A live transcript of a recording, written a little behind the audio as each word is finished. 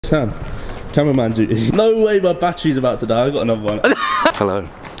Sam, cameraman duty. No way my battery's about to die. I got another one. Hello,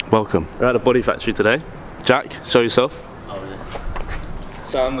 welcome. We're at the Body Factory today. Jack, show yourself. Oh yeah.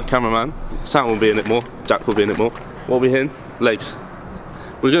 Sam, the cameraman. Sam will be in it more. Jack will be in it more. What are we hitting? Legs.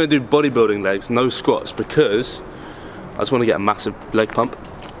 We're gonna do bodybuilding legs, no squats, because I just want to get a massive leg pump.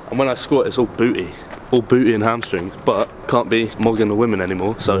 And when I squat, it's all booty and hamstrings. But can't be mogging the women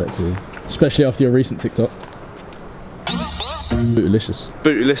anymore. So, exactly. Especially after your recent TikTok. Bootylicious.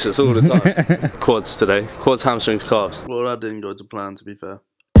 Bootylicious all the time. Quads today. Quads, hamstrings, calves. Well, that didn't go to plan, to be fair.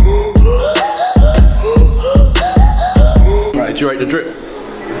 Right, did you rate the drip?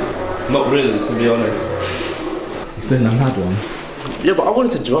 Not really, to be honest. He's doing that mad one. Yeah, but I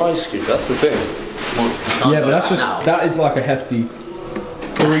wanted to dry scoop, that's the thing. Yeah, but that's just, that is like a hefty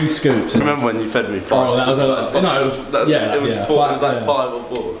 3 scoops. Remember when you fed me 5? Oh, that was a, no, it was, yeah, it was 4, it was like 5 or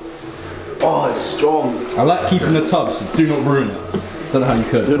 4. Oh, it's strong. I like keeping the tub, so do not ruin it. Don't know how you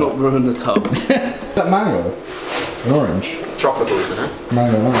could. Do not ruin the tub. That mango, an orange. Tropical, isn't it?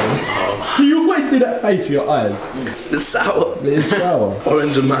 Mango. Oh. You always do that face with your eyes. It's sour. It is sour.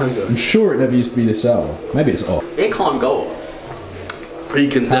 Orange and mango. I'm sure it never used to be this sour. Maybe it's off. It can't go off. He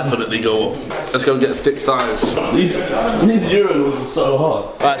can definitely go off. Let's go get thick thighs. These urinals are so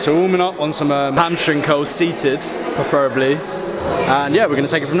hard. Right, so we're warming up on some hamstring curls, seated, preferably. And yeah, we're going to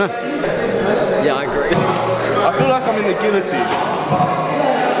take it from there. Yeah, I agree. I feel like I'm in the guillotine.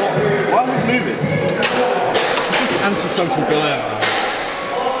 Why is this moving? It's antisocial guy.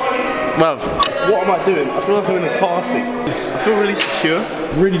 Well, what am I doing? I feel like I'm in a car seat. I feel really secure.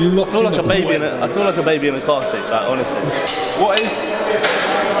 Really locked I feel like in a baby in a, I feel like a baby in a car seat, like, honestly. What age?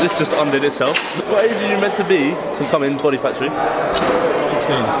 This just undid itself. What age are you meant to be to come in Body Factory?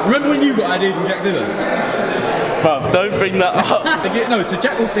 16. Remember when you got ID and Jack didn't? Bro, don't bring that up. No, so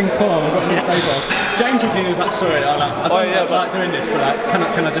Jack walked in calm and got in his day pass. James walked in and was like, sorry, I don't like doing this, but like,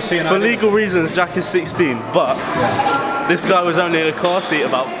 can I just see an For legal reasons, Jack is 16, but this guy was only in a car seat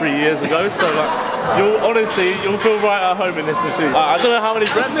about 3 years ago, so like, you'll feel right at home in this machine. I don't know how many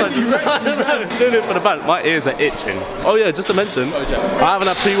reps I do. I don't know. I'm doing it for the band. My ears are itching. Oh yeah, just to mention, I haven't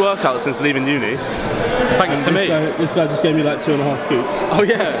had pre-workout since leaving uni. Thanks to me. This guy just gave me like 2.5 scoops. Oh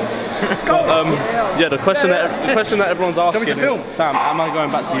yeah. Yeah, the question that everyone's asking is, Sam, am I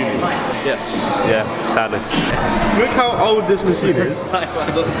going back to uni? Yes. Yeah, sadly. Look how old this machine is.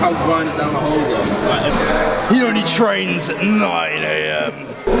 Look how grinded down the holes are. He only trains at 9 AM.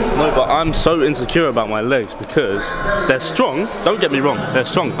 No, but I'm so insecure about my legs because they're strong. Don't get me wrong, they're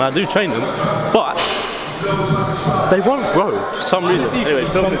strong. And I do train them, but they won't grow for some reason. Anyway,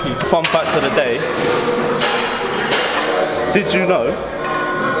 fun fact of the day. Did you know?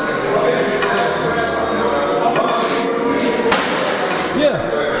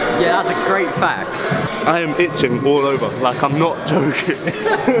 Yeah, that's a great fact. I am itching all over, like I'm not joking.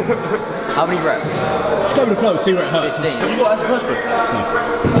 How many reps? Just go with the flow, see where it hurts. Have you got antiperspirant?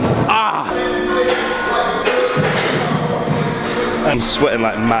 No. Ah! I'm sweating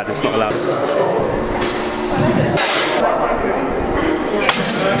like mad, it's not allowed.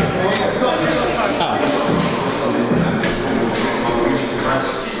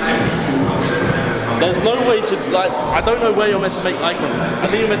 There's no way to, like, I don't know where you're meant to make eye contact. I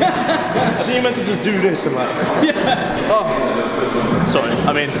think you're meant to just do this and like, oh, sorry,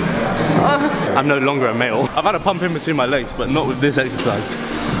 I mean, I'm no longer a male. I've had a pump in between my legs, but not with this exercise.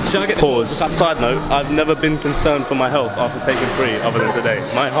 Shall I get Pause. Side note, I've never been concerned for my health after taking 3 other than today.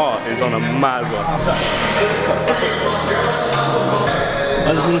 My heart is on a mad one.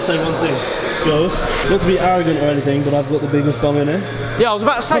 I just want to say one thing. Girls, not to be arrogant or anything, but I've got the biggest bum in here. Yeah, I was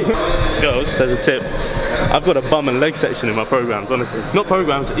about to say. Girls, there's a tip. I've got a bum and leg section in my programs, honestly. Not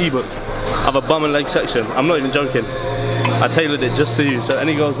programs, ebook. I have a bum and leg section. I'm not even joking. I tailored it just to you. So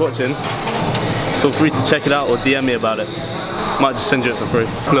any girls watching, feel free to check it out or DM me about it. Might just send you it for free.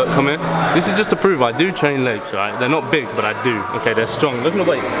 Look, come here. This is just to prove I do train legs, right? They're not big, but I do. Okay, they're strong. Look at the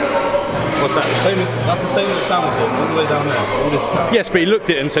weight. What's that? That's the same as Sam was doing, all the way down there. All this stuff. Yes, but he looked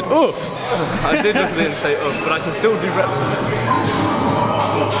at it and said, oof. I did look at it and say oof, but I can still do reps of it.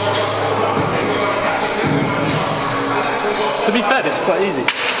 To be fair, it's quite easy.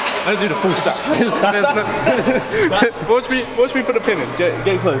 I don't do the full stack. Watch me put a pin in.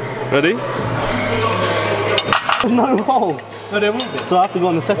 Get close. Ready? There's no hole. No, there won't be. So I have to go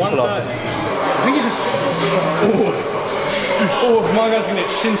on the second class. I think you just... Oh, my guy's gonna get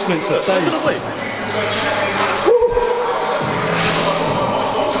shin splints for days.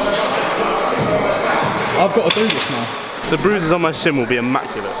 I've got to do this now. The bruises on my shin will be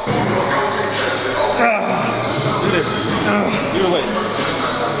immaculate. Do this. Do a weight.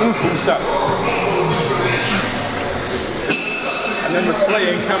 Full stack. And and then the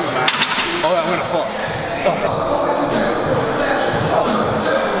swaying cameraman. Oh, I'm gonna fall.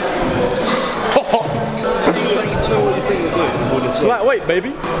 Slight weight, baby.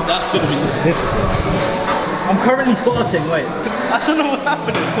 That's gonna be difficult. I'm currently farting, wait. I don't know what's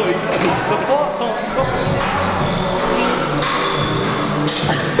happening. The farts aren't stopping.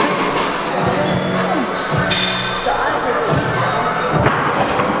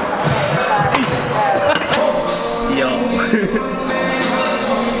 Yo.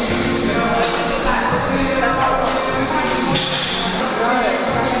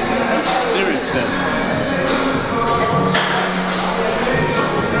 Serious then.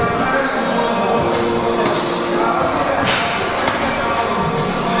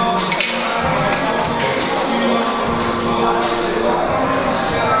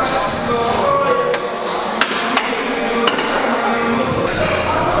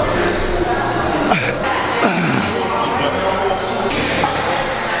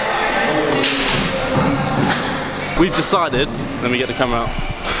 We've decided, let me get the camera out,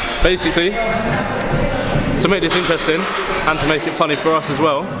 basically, to make this interesting and to make it funny for us as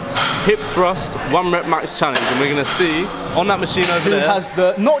well, hip thrust 1 rep max challenge, and we're going to see on that machine over there. Who has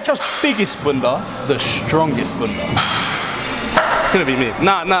the, not just biggest bunda, the strongest bunda. It's going to be me.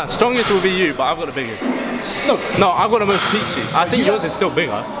 Nah, strongest will be you, but I've got the biggest. No, I've got the most peachy. I think yours is still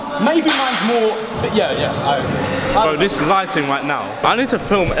bigger. Maybe mine's more, but yeah, I agree. Bro, this lighting right now. I need to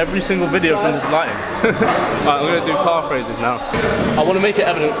film every single video from this lighting. Alright, I'm going to do car phrases now. I want to make it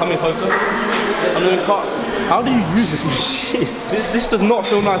evident, coming closer. I'm doing car. How do you use this machine? This does not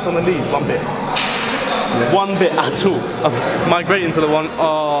feel nice on the knees, one bit. Yeah. One bit at all. I'm migrating to the one, Equipment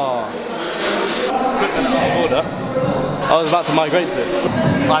out of order. I was about to migrate to it.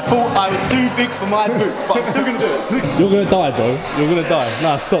 I thought I was too big for my boots, but I'm still going to do it. You're going to die, bro. You're going to die.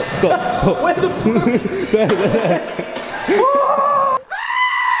 Nah, stop. Where the fuck? There.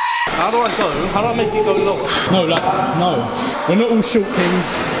 How do I go? How do I make it go lower? No. We're not all short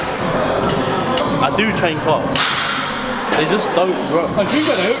kings. I do train cars. They just don't grow. I think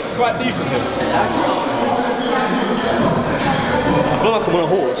I do, quite decently. I feel like I'm on a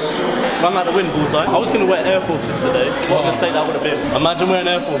horse. Run like the wind, bullseye. I was going to wear Air Forces today. What a mistake that would have been. Imagine wearing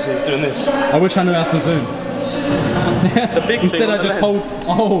Air Forces doing this. I wish I knew how to zoom. The big Instead I just hold,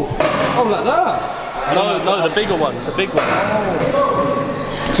 like that. No, the bigger one. The big one.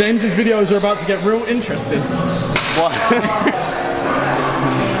 James's videos are about to get real interesting. What?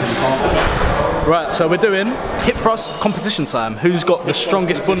 Right, so we're doing hip thrust composition time. Who's got the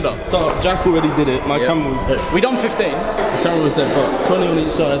strongest bunda? So, Jack already did it. My camera was dead. We done 15. The camera was dead, but 20 on each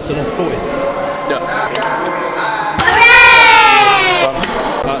side, so that's 40. Yeah.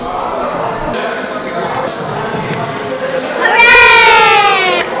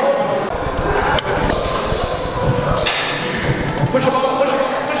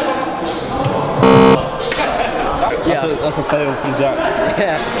 That's a fail from Jack.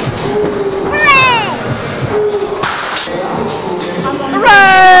 Yeah.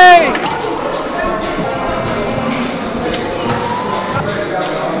 Hooray!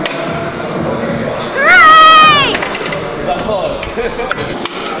 Hooray! Is that hard?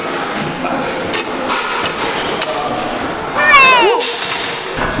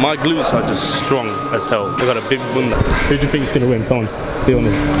 My glutes are just strong as hell. They got a big bunda. Who do you think is going to win? Come on, be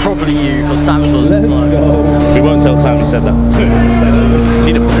honest. Probably you, because Sam's was Let's go. We won't tell Sam he said that.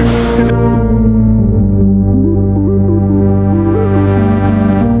 Need a proof.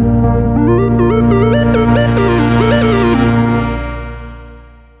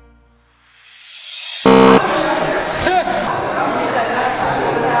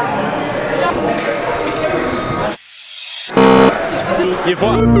 You've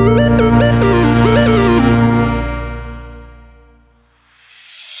won.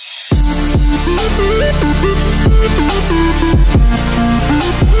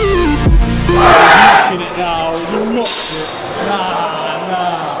 It now, you knocked it.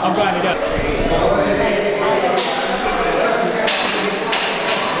 Nah, I'm going again.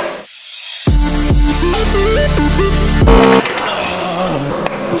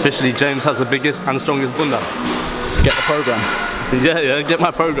 Officially, James has the biggest and strongest bunda. Get the program. Yeah, get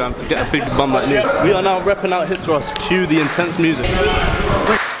my program to get a big bum like me. We are now repping out hip thrust. Cue the intense music.